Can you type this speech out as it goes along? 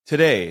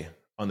Today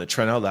on the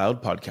Trent Out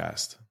Loud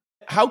podcast.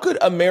 How could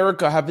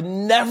America have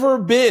never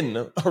been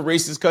a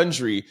racist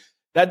country?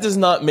 That does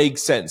not make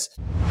sense.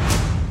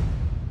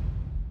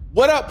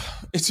 What up?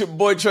 It's your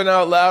boy Trent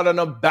Out Loud, and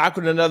I'm back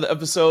with another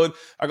episode.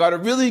 I got a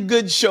really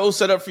good show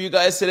set up for you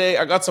guys today.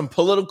 I got some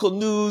political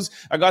news.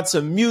 I got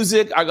some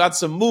music. I got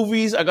some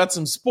movies. I got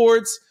some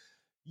sports.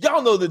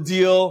 Y'all know the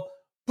deal.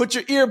 Put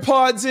your ear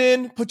pods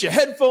in. Put your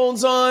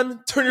headphones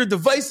on. Turn your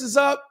devices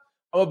up.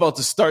 I'm about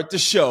to start the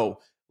show.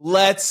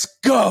 Let's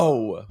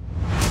go.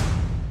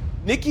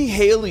 Nikki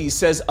Haley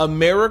says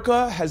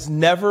America has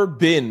never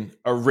been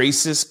a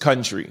racist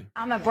country.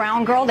 I'm a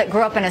brown girl that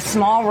grew up in a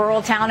small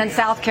rural town in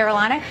South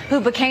Carolina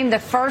who became the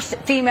first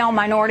female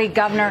minority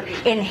governor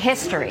in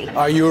history.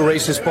 Are you a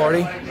racist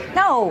party?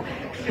 No,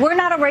 we're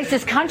not a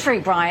racist country,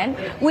 Brian.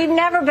 We've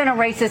never been a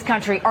racist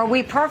country. Are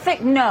we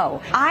perfect?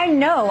 No.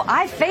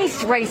 I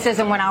faced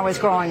racism when I was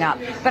growing up,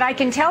 but I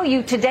can tell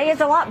you today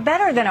is a lot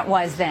better than it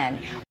was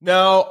then.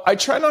 Now, I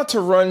try not to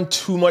run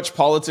too much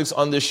politics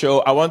on this show.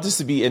 I want this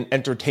to be an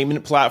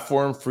entertainment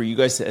platform for you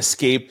guys to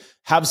escape,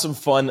 have some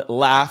fun,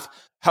 laugh.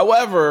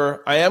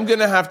 However, I am going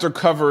to have to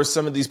cover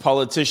some of these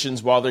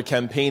politicians while they're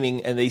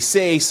campaigning and they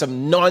say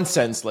some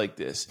nonsense like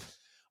this.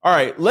 All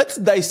right, let's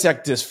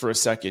dissect this for a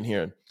second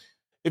here.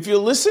 If you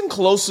listen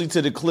closely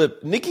to the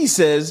clip, Nicki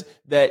says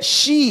that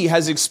she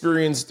has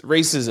experienced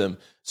racism.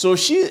 So if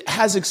she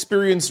has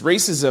experienced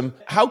racism,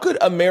 how could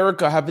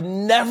America have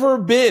never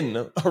been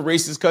a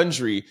racist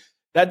country?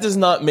 That does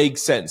not make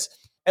sense.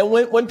 And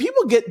when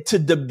people get to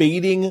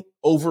debating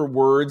over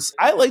words,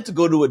 I like to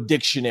go to a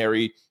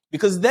dictionary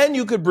because then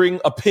you could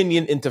bring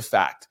opinion into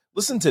fact.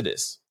 Listen to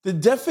this. The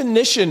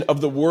definition of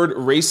the word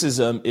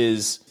racism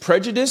is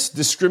prejudice,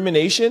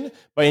 discrimination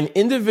by an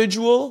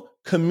individual,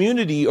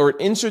 community, or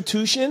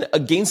institution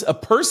against a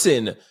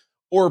person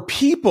or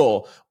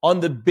people on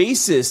the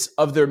basis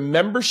of their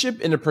membership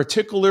in a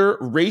particular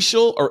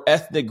racial or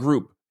ethnic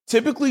group,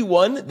 typically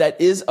one that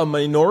is a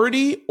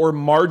minority or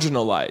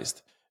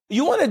marginalized.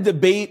 You want to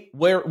debate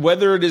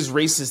whether it is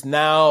racist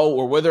now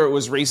or whether it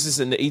was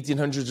racist in the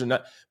 1800s or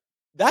not.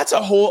 That's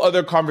a whole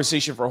other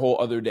conversation for a whole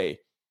other day.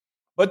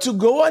 But to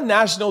go on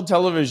national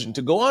television,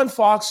 to go on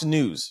Fox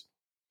News,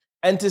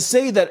 and to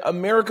say that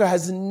America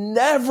has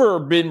never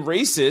been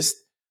racist,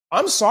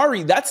 I'm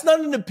sorry, that's not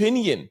an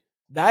opinion.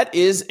 That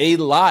is a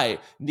lie.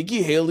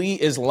 Nikki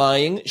Haley is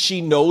lying.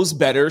 She knows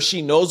better.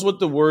 She knows what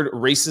the word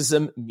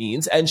racism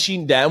means, and she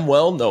damn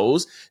well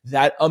knows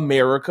that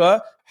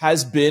America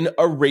has been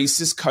a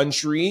racist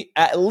country,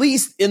 at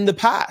least in the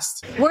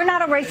past. We're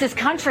not a racist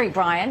country,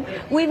 Brian.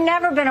 We've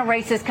never been a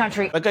racist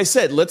country. Like I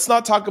said, let's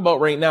not talk about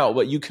right now,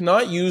 but you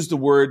cannot use the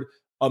word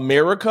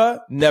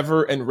America,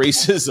 never, and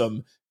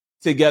racism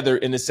together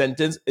in a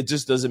sentence. It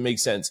just doesn't make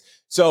sense.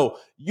 So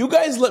you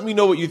guys let me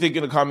know what you think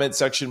in the comment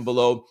section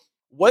below.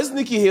 Was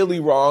Nikki Haley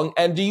wrong?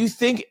 And do you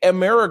think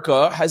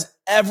America has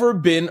ever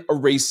been a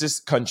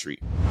racist country?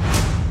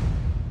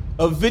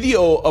 A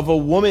video of a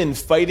woman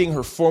fighting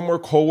her former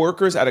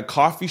coworkers at a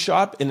coffee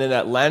shop in an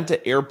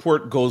Atlanta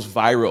airport goes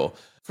viral.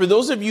 For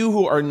those of you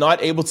who are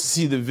not able to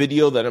see the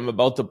video that I'm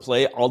about to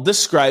play, I'll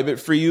describe it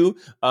for you.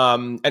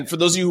 And for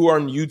those of you who are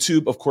on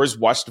YouTube, of course,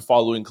 watch the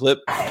following clip.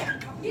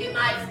 Get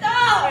my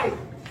stuff!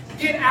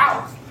 Get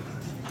out!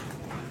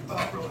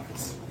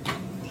 Relax.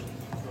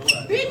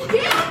 Bitch,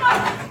 get out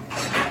my...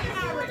 I'm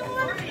not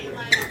recording.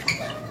 Like,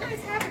 what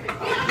is happening?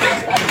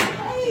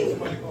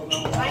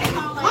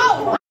 Oh!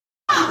 What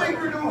do you think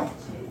we're doing?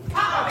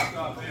 Stop,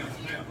 ma'am.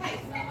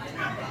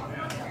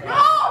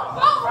 No!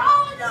 What's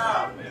wrong with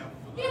you?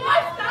 Get my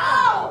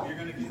stuff! You're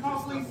gonna get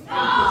police.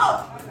 No!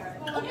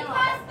 Look at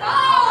my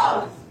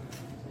stuff!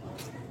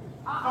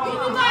 Give me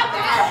my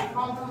bag!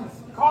 Call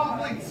the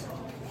police.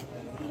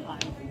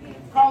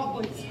 Call the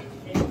police.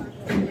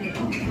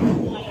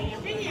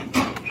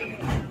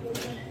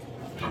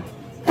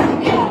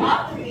 Get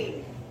off of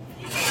me!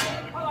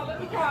 Hold on, let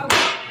me call.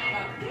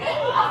 Get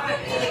off of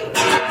me!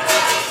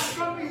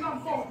 Somebody's on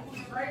the phone with the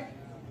police, right?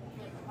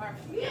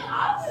 Get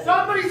off of me!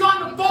 Somebody's on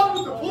the phone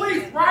with the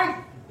police, right?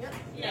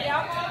 Yeah,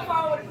 I'm on the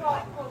phone with the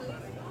police.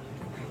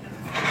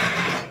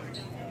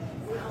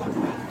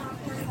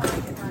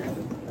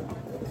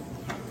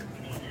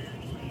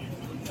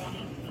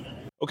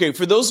 Okay,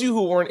 for those of you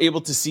who weren't able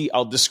to see,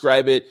 I'll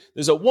describe it.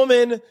 There's a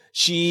woman,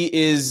 she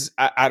is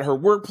at her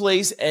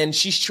workplace, and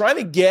she's trying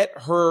to get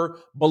her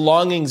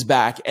belongings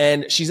back.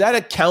 And she's at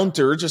a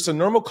counter, just a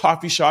normal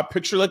coffee shop,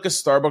 picture like a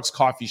Starbucks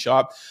coffee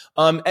shop.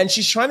 And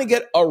she's trying to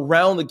get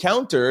around the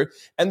counter,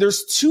 and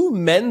there's two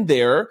men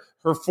there,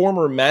 her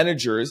former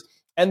managers,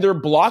 and they're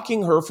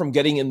blocking her from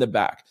getting in the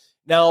back.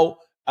 Now,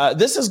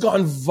 this has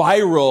gone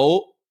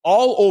viral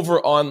all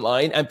over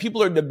online, and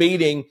people are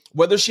debating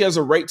whether she has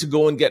a right to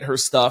go and get her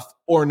stuff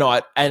or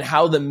not, and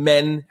how the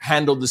men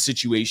handled the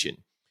situation.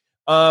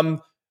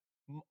 To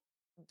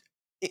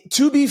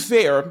be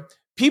fair,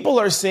 people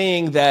are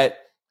saying that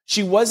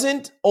she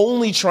wasn't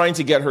only trying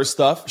to get her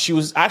stuff, she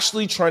was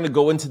actually trying to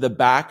go into the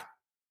back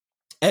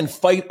and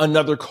fight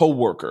another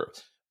coworker.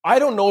 I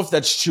don't know if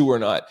that's true or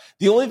not.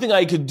 The only thing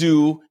I could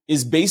do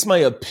is base my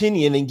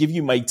opinion and give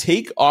you my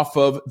take off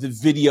of the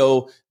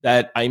video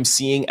that I'm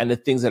seeing and the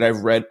things that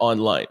I've read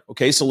online.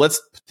 Okay, so let's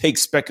take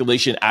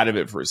speculation out of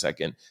it for a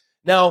second.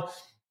 Now,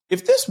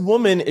 if this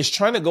woman is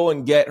trying to go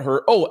and get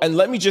her, oh, and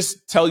let me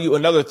just tell you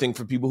another thing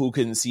for people who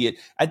couldn't see it.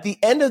 At the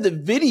end of the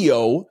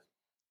video,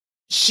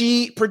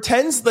 she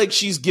pretends like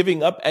she's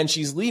giving up and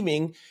she's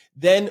leaving.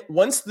 Then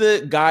once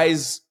the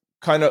guys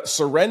kind of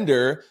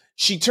surrender,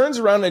 she turns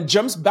around and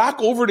jumps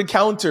back over the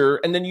counter.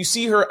 And then you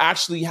see her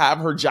actually have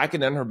her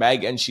jacket and her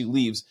bag and she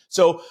leaves.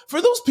 So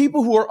for those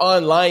people who are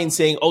online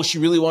saying, oh, she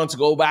really wanted to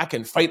go back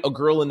and fight a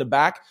girl in the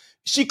back,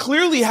 she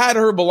clearly had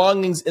her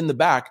belongings in the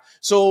back.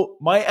 So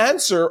my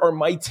answer or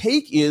my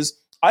take is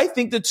I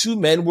think the two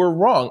men were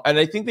wrong. And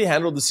I think they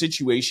handled the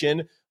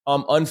situation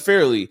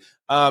unfairly.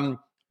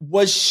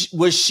 Was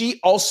she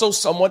also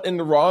somewhat in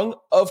the wrong?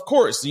 Of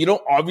course. You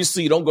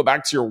don't go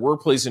back to your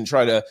workplace and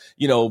try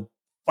to,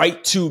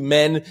 fight two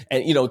men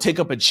and, take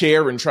up a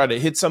chair and try to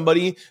hit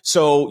somebody.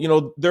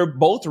 So, they're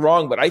both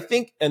wrong. But I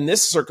think in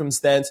this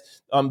circumstance,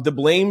 the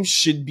blame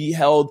should be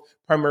held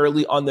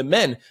primarily on the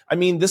men. I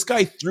mean, this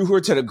guy threw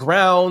her to the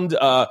ground.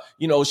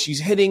 She's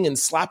hitting and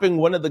slapping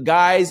one of the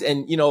guys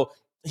and,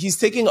 he's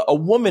taking a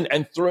woman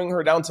and throwing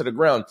her down to the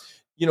ground.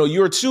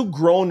 You're two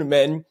grown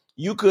men.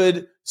 You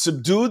could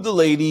subdue the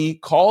lady,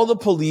 call the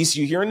police.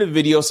 You hear in the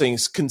video saying,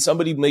 can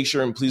somebody make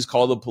sure and please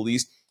call the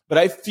police? But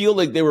I feel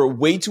like they were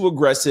way too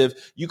aggressive.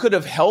 You could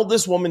have held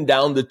this woman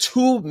down. The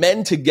two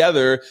men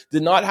together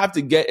did not have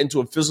to get into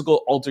a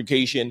physical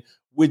altercation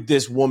with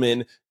this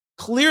woman,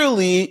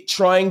 clearly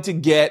trying to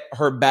get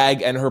her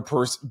bag and her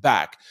purse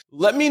back.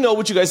 Let me know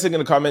what you guys think in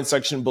the comment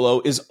section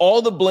below. Is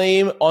all the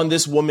blame on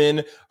this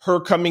woman, her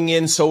coming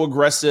in so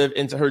aggressive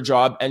into her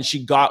job and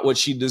she got what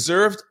she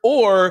deserved?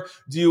 Or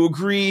do you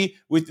agree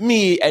with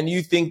me and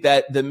you think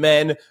that the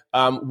men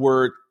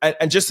were,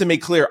 and just to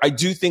make clear, I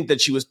do think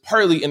that she was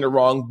partly in the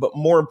wrong, but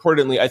more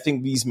importantly, I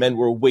think these men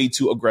were way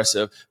too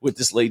aggressive with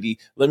this lady.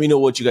 Let me know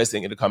what you guys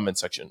think in the comment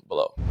section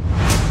below.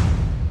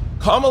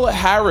 Kamala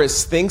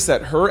Harris thinks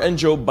that her and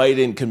Joe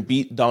Biden can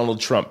beat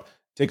Donald Trump.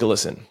 Take a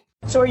listen.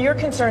 So are your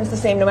concerns the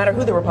same no matter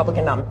who the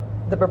Republican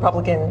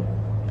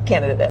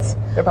candidate is,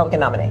 the Republican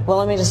nominee? Well,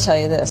 let me just tell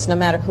you this. No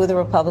matter who the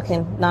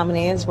Republican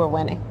nominee is, we're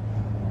winning.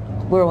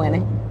 We're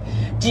winning.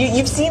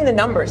 You've seen the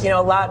numbers, a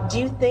lot. Do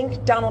you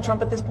think Donald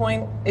Trump at this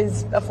point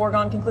is a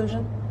foregone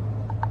conclusion?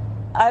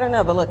 I don't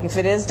know, but look, if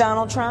it is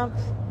Donald Trump,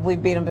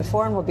 we've beat him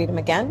before and we'll beat him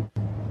again.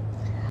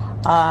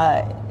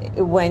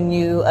 When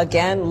you,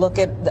 again, look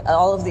at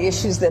all of the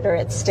issues that are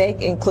at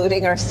stake,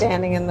 including our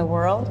standing in the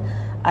world,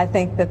 I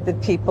think that the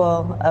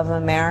people of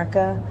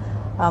America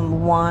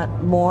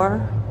want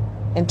more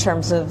in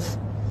terms of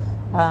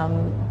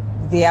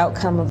the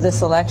outcome of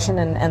this election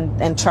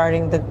and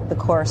charting the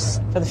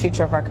course for the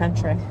future of our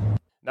country.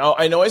 Now,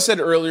 I know I said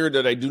earlier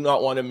that I do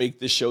not want to make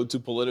this show too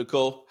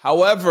political.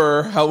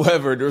 However,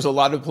 there's a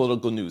lot of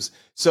political news.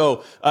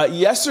 So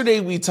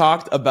yesterday we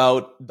talked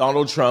about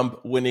Donald Trump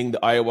winning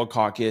the Iowa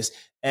caucus,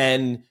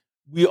 and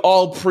we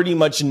all pretty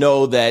much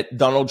know that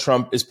Donald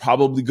Trump is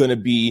probably going to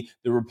be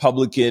the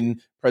Republican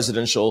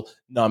presidential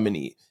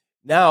nominee.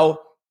 Now,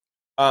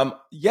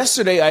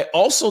 yesterday I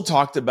also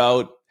talked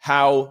about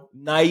how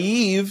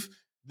naive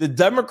the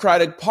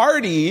Democratic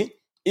Party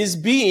is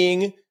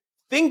being,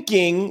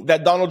 thinking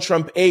that Donald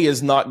Trump, A,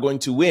 is not going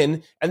to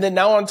win. And then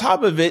now on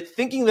top of it,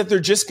 thinking that they're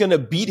just going to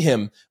beat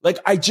him. Like,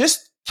 I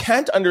just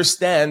can't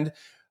understand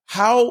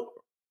how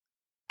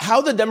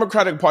the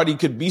Democratic Party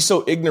could be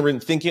so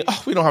ignorant, thinking,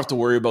 oh, we don't have to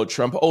worry about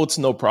Trump. Oh, it's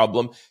no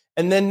problem.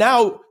 And then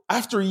now,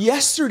 after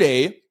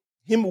yesterday,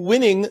 him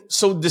winning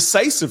so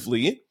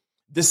decisively,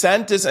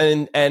 DeSantis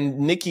and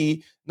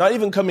Nicki not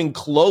even coming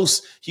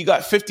close. He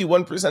got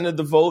 51% of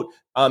the vote.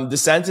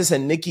 DeSantis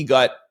and Nicki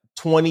got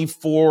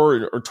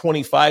 24 or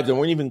 25. They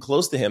weren't even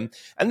close to him.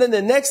 And then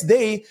the next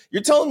day,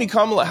 you're telling me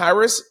Kamala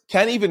Harris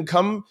can't even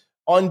come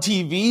on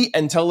TV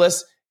and tell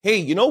us, hey,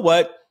 you know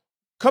what?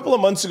 A couple of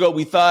months ago,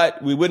 we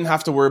thought we wouldn't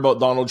have to worry about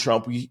Donald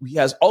Trump. He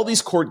has all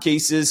these court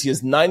cases. He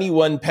has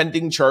 91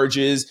 pending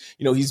charges.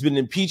 He's been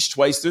impeached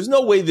twice. There's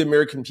no way the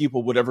American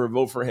people would ever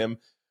vote for him.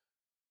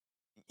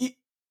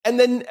 And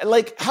then,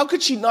 how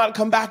could she not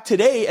come back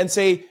today and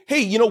say,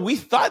 hey, we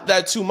thought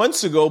that 2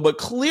 months ago, but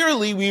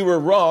clearly we were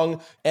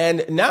wrong.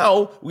 And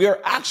now we are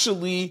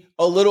actually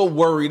a little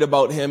worried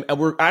about him, and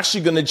we're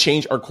actually going to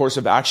change our course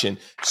of action.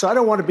 So I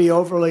don't want to be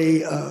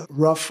overly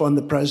rough on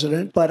the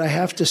president, but I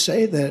have to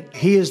say that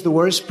he is the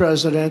worst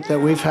president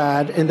that we've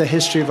had in the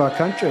history of our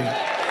country.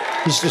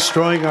 He's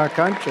destroying our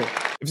country.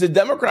 If the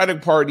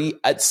Democratic Party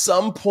at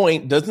some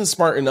point doesn't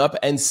smarten up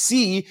and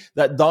see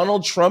that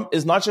Donald Trump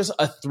is not just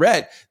a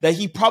threat, that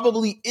he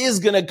probably is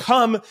going to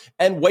come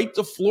and wipe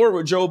the floor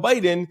with Joe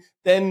Biden,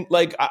 then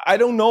I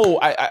don't know.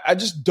 I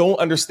just don't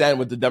understand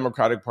what the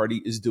Democratic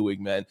Party is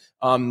doing, man.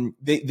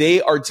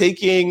 They are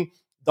taking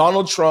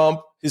Donald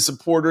Trump, his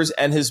supporters,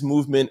 and his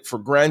movement for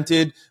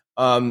granted.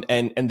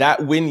 And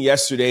that win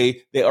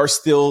yesterday, they are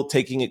still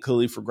taking it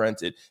clearly for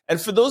granted. And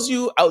for those of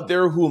you out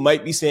there who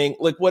might be saying,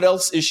 what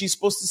else is she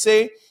supposed to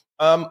say?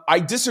 I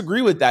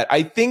disagree with that.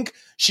 I think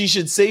she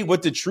should say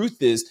what the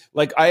truth is.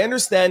 Like, I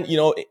understand,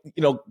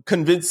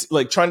 convince,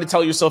 like trying to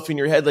tell yourself in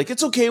your head, like,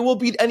 it's okay, we'll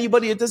beat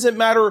anybody. It doesn't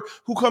matter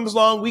who comes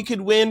along. We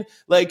could win.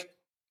 Like,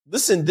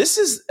 listen, this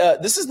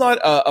is not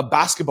a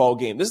basketball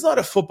game. This is not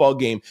a football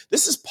game.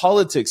 This is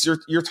politics.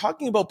 You're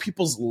talking about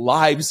people's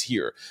lives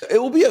here. It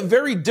will be a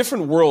very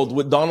different world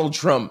with Donald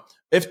Trump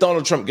if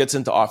Donald Trump gets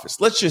into office.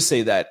 Let's just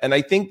say that. And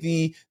I think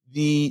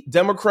the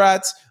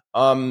Democrats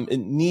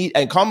need,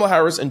 and Kamala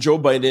Harris and Joe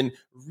Biden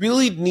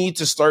really need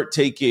to start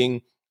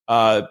taking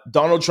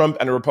Donald Trump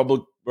and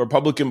the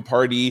Republican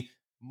Party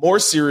more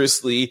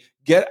seriously.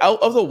 Get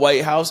out of the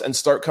White House and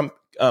start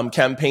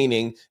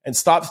campaigning, and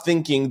stop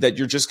thinking that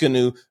you're just going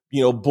to,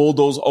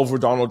 bulldoze over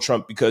Donald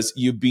Trump because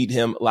you beat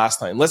him last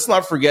time. Let's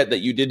not forget that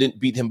you didn't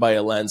beat him by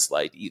a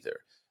landslide either.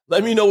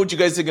 Let me know what you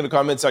guys think in the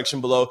comment section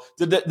below.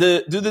 Do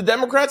the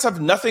Democrats have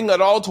nothing at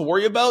all to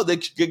worry about? They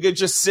could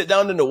just sit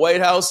down in the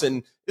White House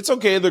and it's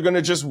okay. They're going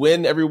to just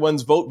win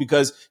everyone's vote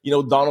because,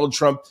 Donald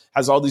Trump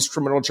has all these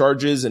criminal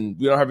charges and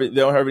they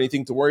don't have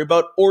anything to worry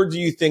about. Or do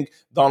you think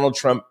Donald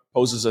Trump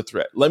poses a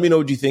threat? Let me know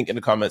what you think in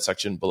the comment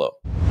section below.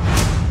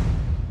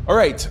 All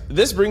right,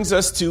 this brings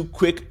us to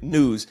quick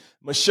news.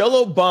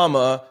 Michelle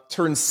Obama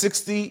turned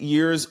 60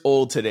 years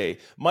old today.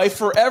 My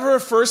forever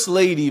first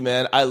lady,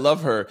 man. I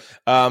love her.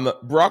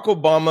 Barack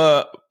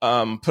Obama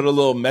put a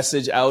little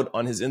message out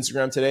on his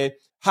Instagram today.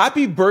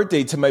 Happy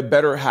birthday to my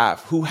better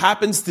half, who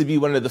happens to be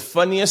one of the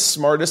funniest,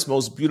 smartest,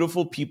 most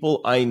beautiful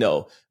people I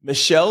know.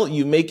 Michelle,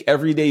 you make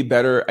every day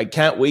better. I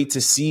can't wait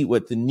to see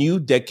what the new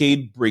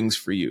decade brings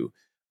for you.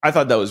 I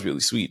thought that was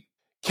really sweet.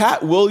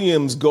 Cat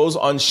Williams goes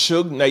on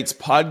Suge Knight's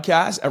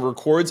podcast and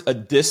records a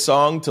diss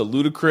song to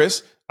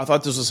Ludacris. I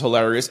thought this was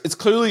hilarious. It's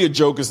clearly a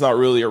joke. It's not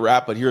really a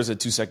rap, but here's a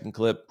 2-second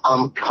clip.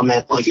 I'm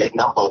coming for your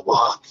number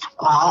one.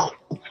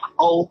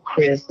 Oh,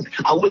 Chris,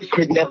 I wish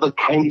it never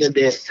came to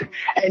this.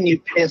 And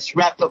you pissed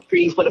rapper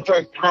free for the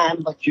first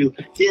time, but you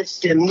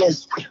dissed and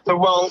missed the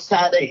wrong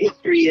side of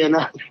history in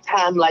a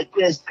time like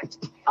this.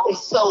 I'm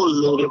so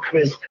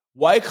ludicrous.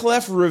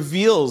 Wyclef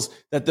reveals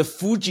that the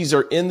Fugees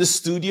are in the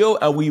studio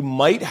and we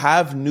might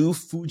have new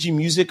Fuji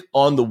music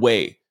on the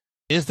way.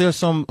 Is there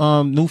some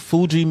new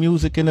Fuji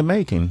music in the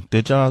making?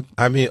 Did y'all?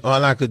 I mean,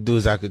 all I could do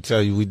is I could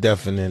tell you we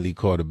definitely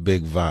caught a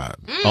big vibe.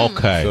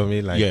 Okay. Feel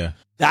me? Like, yeah.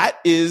 That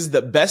is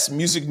the best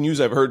music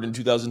news I've heard in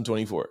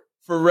 2024.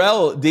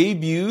 Pharrell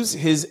debuts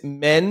his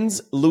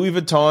men's Louis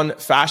Vuitton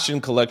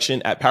fashion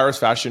collection at Paris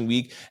Fashion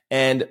Week,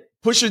 and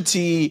Pusha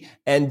T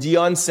and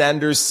Deion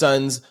Sanders'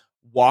 sons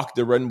walk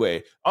the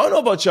runway. I don't know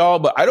about y'all,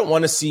 but I don't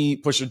want to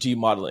see Pusha T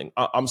modeling.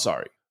 I'm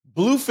sorry.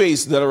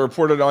 Blueface, that I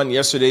reported on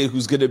yesterday,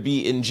 who's going to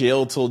be in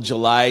jail till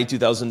July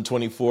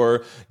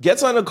 2024,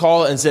 gets on a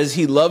call and says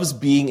he loves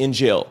being in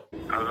jail.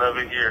 I love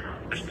it here.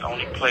 It's the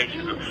only place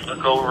you can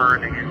fuck over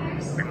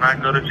and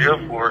not go to jail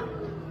for,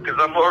 because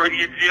I'm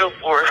already in jail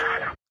for it.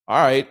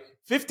 All right.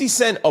 50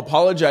 Cent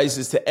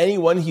apologizes to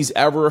anyone he's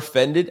ever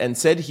offended and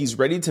said he's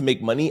ready to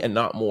make money and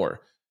not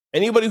more.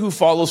 Anybody who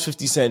follows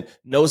 50 Cent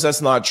knows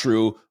that's not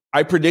true.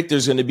 I predict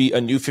there's going to be a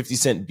new 50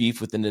 Cent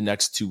beef within the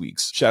next 2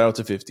 weeks. Shout out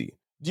to 50.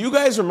 Do you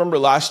guys remember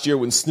last year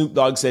when Snoop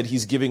Dogg said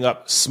he's giving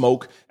up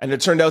smoke and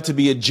it turned out to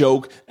be a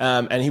joke,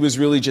 and he was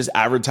really just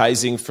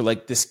advertising for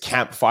like this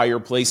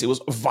campfire place? It was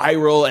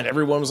viral and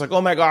everyone was like,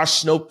 oh my gosh,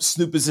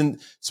 Snoop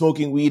isn't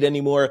smoking weed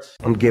anymore.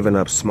 I'm giving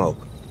up smoke.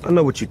 I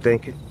know what you're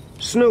thinking.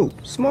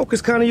 Snoop, smoke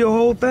is kind of your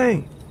whole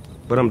thing,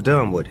 but I'm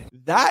done with it.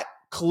 That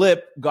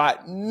clip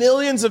got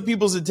millions of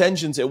people's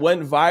attentions. It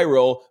went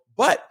viral,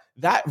 but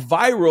that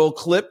viral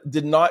clip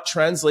did not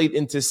translate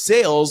into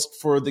sales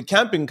for the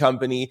camping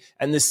company.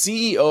 And the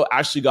CEO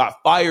actually got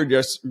fired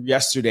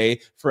yesterday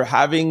for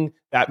having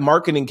that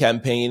marketing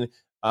campaign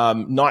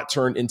not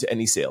turn into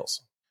any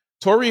sales.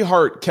 Tori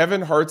Hart,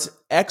 Kevin Hart's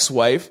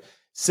ex-wife,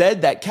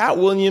 said that Cat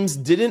Williams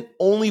didn't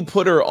only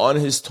put her on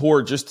his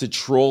tour just to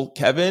troll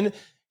Kevin.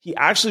 He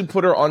actually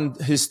put her on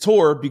his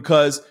tour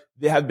because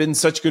they have been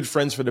such good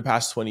friends for the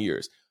past 20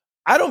 years.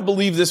 I don't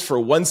believe this for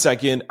 1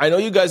 second. I know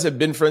you guys have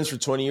been friends for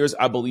 20 years.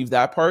 I believe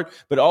that part.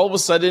 But all of a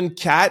sudden,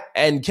 Kat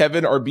and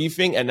Kevin are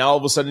beefing, and now all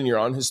of a sudden you're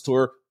on his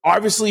tour.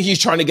 Obviously, he's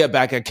trying to get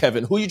back at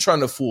Kevin. Who are you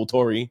trying to fool,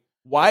 Tori?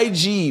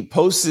 YG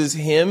posts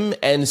him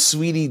and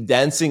Sweetie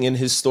dancing in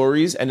his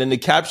stories, and in the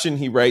caption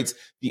he writes,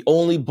 "The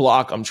only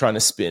block I'm trying to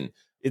spin."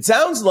 It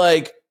sounds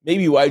like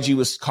maybe YG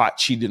was caught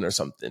cheating or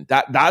something.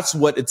 That's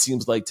what it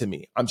seems like to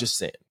me. I'm just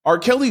saying. R.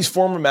 Kelly's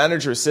former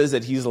manager says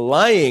that he's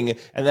lying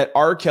and that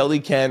R. Kelly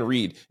can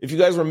read. If you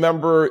guys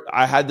remember,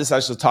 I had this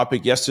as a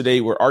topic yesterday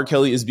where R.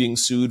 Kelly is being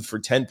sued for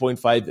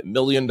 $10.5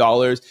 million.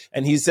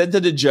 And he said to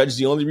the judge,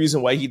 the only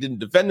reason why he didn't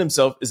defend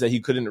himself is that he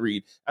couldn't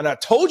read. And I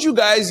told you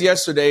guys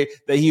yesterday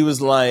that he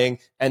was lying.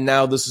 And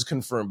now this is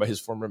confirmed by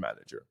his former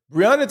manager.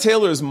 Breonna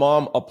Taylor's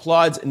mom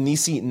applauds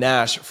Nicki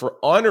Nash for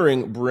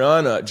honoring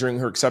Breonna during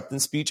her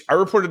acceptance speech. I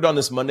reported on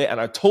this Monday and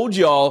I told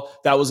y'all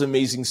that was an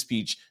amazing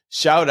speech.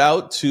 Shout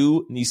out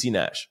to Nicki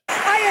Nash.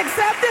 I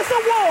accept this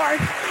award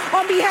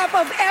on behalf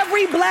of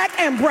every black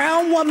and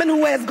brown woman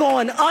who has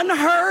gone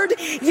unheard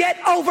yet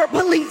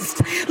over-policed,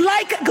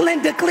 like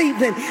Glenda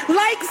Cleveland,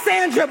 like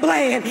Sandra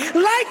Bland,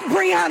 like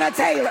Breonna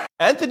Taylor.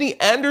 Anthony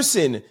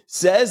Anderson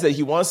says that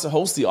he wants to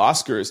host the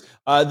Oscars.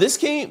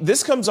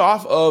 This comes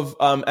off of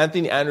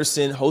Anthony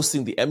Anderson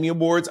hosting the Emmy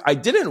Awards. I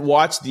didn't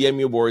watch the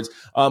Emmy Awards,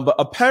 but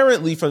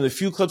apparently from the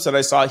few clips that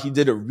I saw, he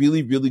did a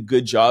really, really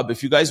good job.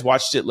 If you guys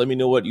watched it, let me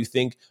know what you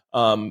think.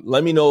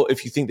 Let me know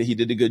if you think that he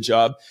did a good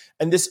job.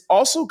 And this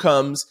also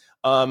comes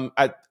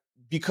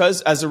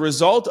because as a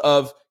result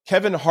of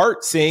Kevin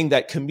Hart saying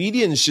that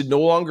comedians should no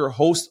longer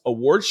host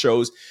award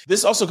shows.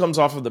 This also comes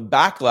off of the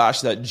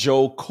backlash that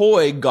Joe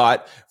Coy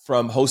got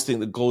from hosting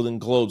the Golden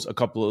Globes a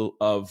couple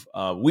of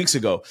weeks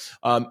ago.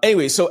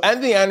 Anyway, so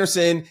Anthony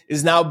Anderson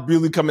is now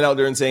really coming out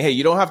there and saying, "Hey,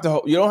 you don't have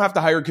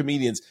to hire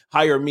comedians.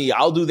 Hire me.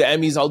 I'll do the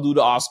Emmys. I'll do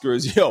the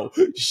Oscars." Yo,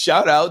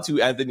 shout out to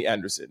Anthony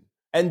Anderson.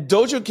 And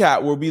Doja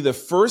Cat will be the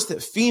first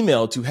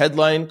female to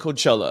headline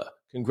Coachella.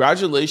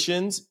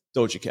 Congratulations,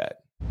 Doja Cat.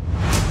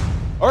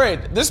 All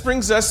right, this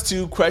brings us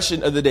to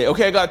question of the day.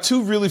 Okay, I got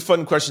two really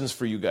fun questions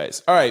for you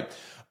guys. All right,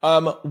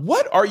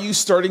 what are you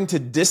starting to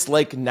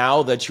dislike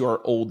now that you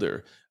are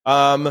older?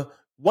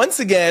 Once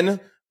again,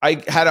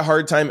 I had a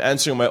hard time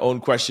answering my own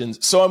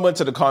questions, so I went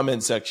to the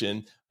comment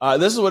section.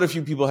 This is what a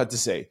few people had to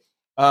say.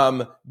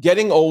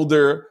 Getting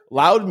older,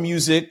 loud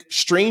music,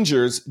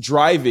 strangers,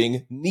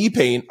 driving, knee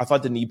pain. I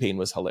thought the knee pain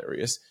was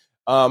hilarious.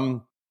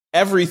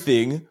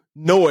 Everything.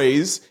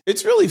 Noise.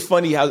 It's really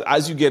funny how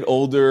as you get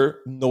older,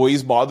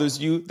 noise bothers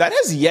you. That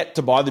has yet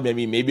to bother me. I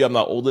mean, maybe I'm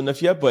not old enough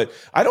yet, but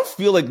I don't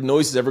feel like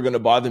noise is ever going to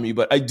bother me.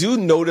 But I do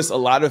notice a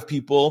lot of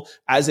people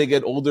as they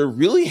get older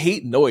really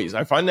hate noise.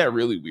 I find that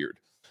really weird.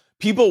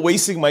 People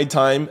wasting my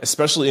time,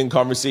 especially in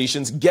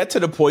conversations, get to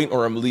the point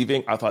or I'm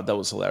leaving. I thought that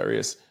was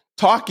hilarious.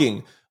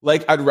 Talking.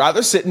 Like, I'd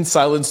rather sit in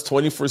silence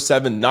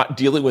 24/7, not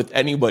dealing with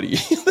anybody.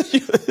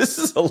 This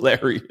is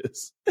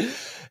hilarious.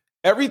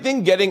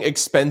 Everything getting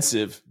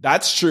expensive.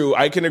 That's true.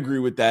 I can agree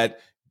with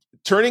that.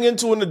 Turning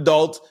into an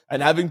adult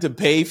and having to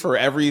pay for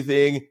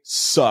everything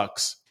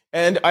sucks.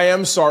 And I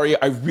am sorry.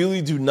 I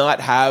really do not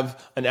have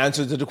an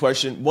answer to the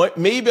question.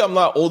 Maybe I'm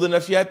not old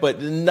enough yet,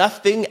 but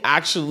nothing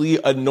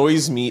actually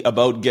annoys me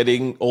about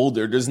getting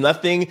older. There's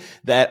nothing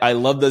that I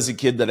loved as a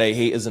kid that I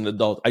hate as an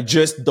adult. I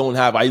just don't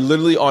have. I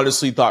literally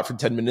honestly thought for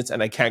 10 minutes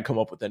and I can't come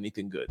up with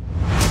anything good.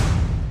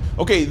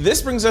 Okay,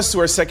 this brings us to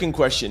our second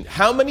question.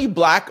 How many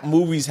black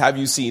movies have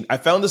you seen? I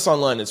found this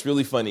online. It's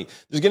really funny.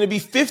 There's going to be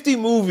 50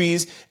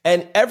 movies,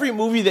 and every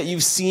movie that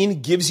you've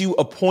seen gives you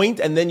a point,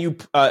 and then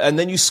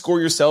you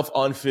score yourself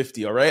on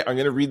 50. All right, I'm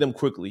going to read them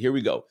quickly. Here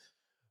we go.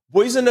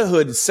 Boys in the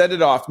Hood, Set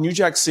It Off, New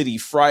Jack City,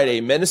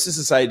 Friday, Menace to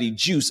Society,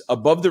 Juice,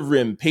 Above the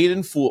Rim, Paid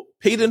in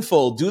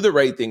Full, Do the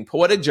Right Thing,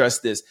 Poetic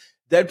Justice,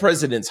 Dead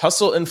Presidents,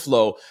 Hustle and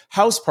Flow,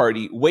 House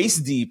Party,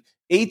 Waist Deep,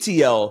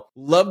 ATL,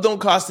 Love Don't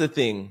Cost a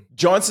Thing,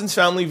 Johnson's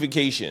Family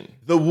Vacation,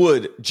 The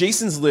Wood,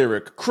 Jason's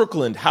Lyric,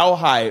 Crookland, How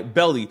High,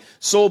 Belly,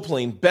 Soul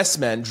Plane, Best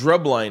Man,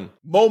 Drubline,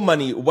 Mo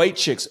Money, White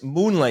Chicks,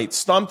 Moonlight,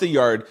 Stomp the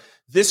Yard,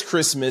 This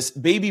Christmas,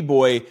 Baby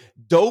Boy,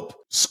 Dope,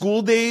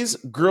 School Days,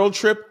 Girl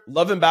Trip,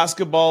 Love and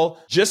Basketball,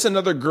 Just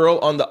Another Girl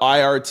on the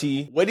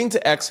IRT, Waiting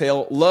to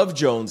Exhale, Love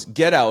Jones,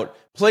 Get Out,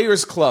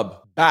 Players Club,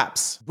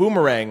 Baps,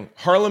 Boomerang,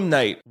 Harlem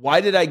Night,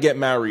 Why Did I Get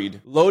Married,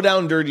 Low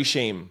Down Dirty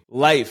Shame,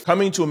 Life,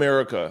 Coming to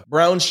America,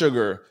 Brown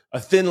Sugar, A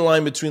Thin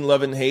Line Between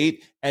Love and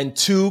Hate, and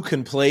 2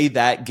 Can Play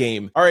That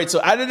Game. All right,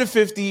 so out of the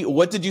 50,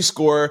 what did you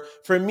score?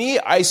 For me,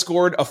 I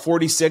scored a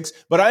 46,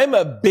 but I'm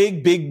a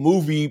big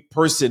movie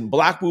person.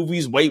 Black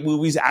movies, white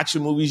movies,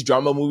 action movies,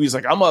 drama movies.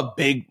 Like, I'm a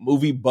big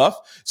movie buff,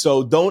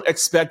 so don't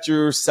expect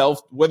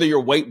yourself, whether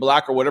you're white,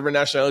 black, or whatever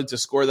nationality, to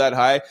score that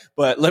high.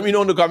 But let me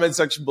know in the comment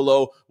section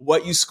below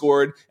what you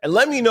scored, and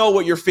let me know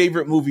what your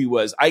favorite movie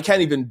was. I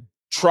can't even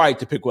try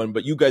to pick one,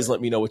 but you guys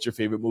let me know what's your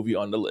favorite movie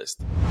on the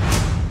list.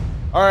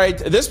 All right,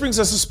 this brings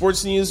us to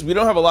sports news. We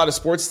don't have a lot of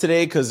sports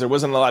today because there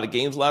wasn't a lot of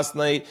games last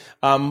night.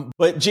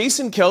 But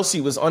Jason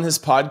Kelce was on his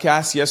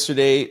podcast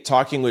yesterday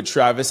talking with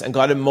Travis and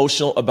got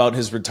emotional about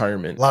his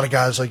retirement. A lot of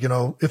guys like,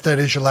 if that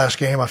is your last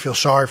game, I feel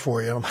sorry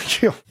for you. And I'm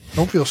like,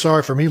 don't feel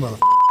sorry for me,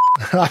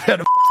 motherfucker. I had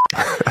to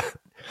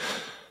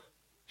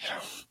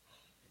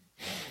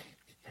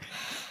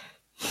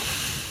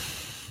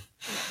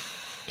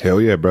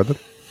Hell yeah, brother.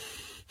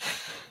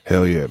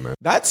 Hell yeah, man.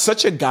 That's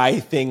such a guy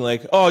thing.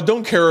 Like, oh,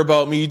 don't care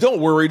about me. Don't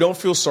worry. Don't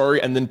feel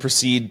sorry. And then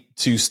proceed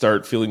to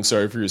start feeling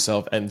sorry for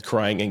yourself and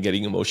crying and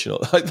getting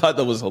emotional. I thought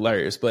that was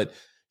hilarious. But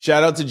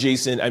shout out to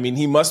Jason. I mean,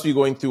 he must be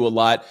going through a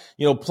lot.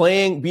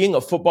 Being a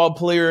football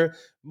player,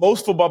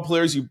 most football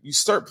players, you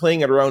start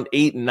playing at around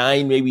 8,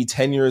 9, maybe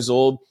 10 years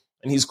old.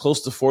 And he's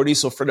close to 40.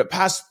 So for the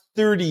past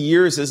 30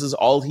 years, this is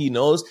all he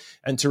knows.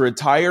 And to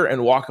retire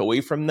and walk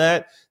away from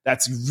that,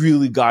 that's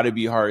really got to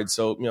be hard.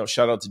 So,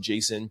 shout out to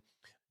Jason.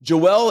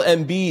 Joel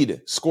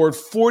Embiid scored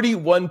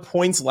 41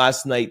 points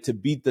last night to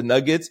beat the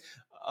Nuggets.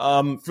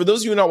 For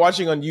those of you not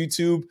watching on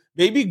YouTube,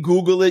 maybe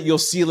Google it. You'll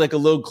see like a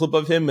little clip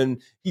of him,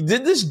 and he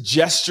did this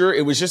gesture.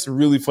 It was just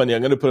really funny.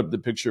 I'm going to put up the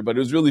picture, but it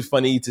was really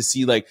funny to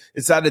see, like,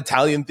 it's that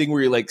Italian thing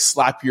where you like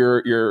slap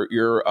your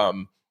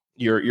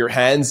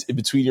hands in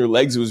between your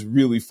legs. It was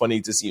really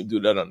funny to see him do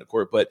that on the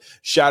court. But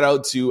shout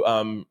out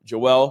to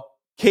Joel.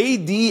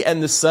 KD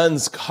and the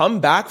Suns come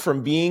back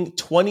from being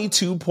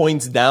 22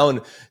 points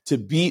down to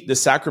beat the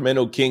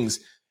Sacramento Kings.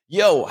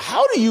 Yo,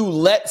 how do you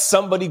let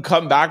somebody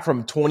come back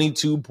from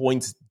 22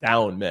 points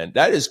down, man?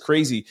 That is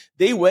crazy.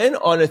 They went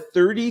on a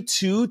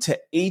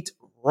 32-8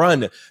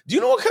 run. Do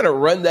you know what kind of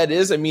run that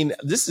is? I mean,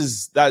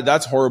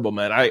 that's horrible,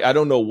 man. I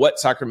don't know what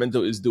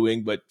Sacramento is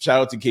doing, but shout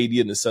out to KD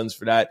and the Suns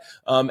for that.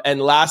 And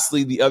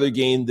lastly, the other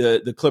game,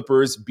 the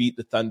Clippers beat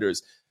the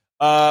Thunders.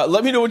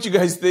 Let me know what you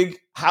guys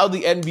think, how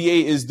the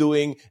NBA is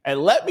doing,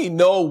 and let me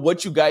know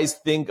what you guys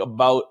think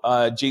about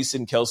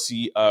Jason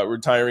Kelce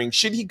retiring.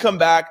 Should he come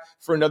back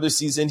for another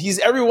season? He's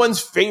everyone's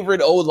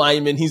favorite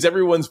O-lineman. He's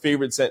everyone's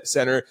favorite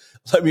center.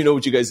 Let me know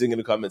what you guys think in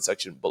the comment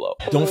section below.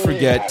 Don't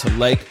forget to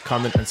like,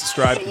 comment, and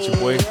subscribe. It's your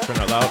boy, Trent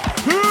Out Loud.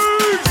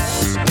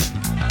 Peace!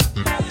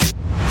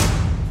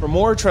 For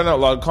more Trent Out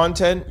Loud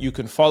content, you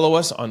can follow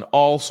us on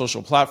all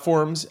social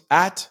platforms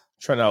at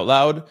Trent Out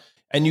Loud.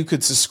 And you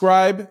could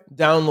subscribe,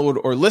 download,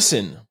 or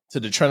listen to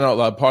the Trent Out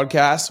Loud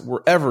podcast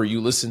wherever you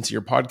listen to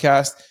your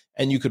podcast.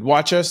 And you could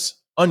watch us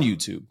on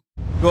YouTube.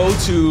 Go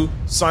to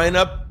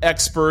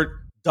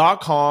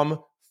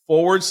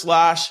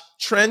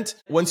signupexpert.com/Trent.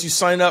 Once you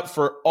sign up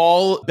for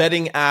all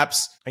betting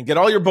apps and get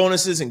all your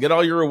bonuses and get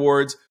all your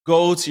rewards,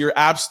 go to your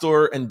app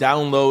store and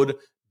download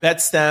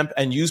BetStamp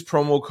and use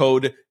promo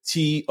code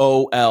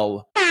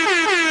TOL.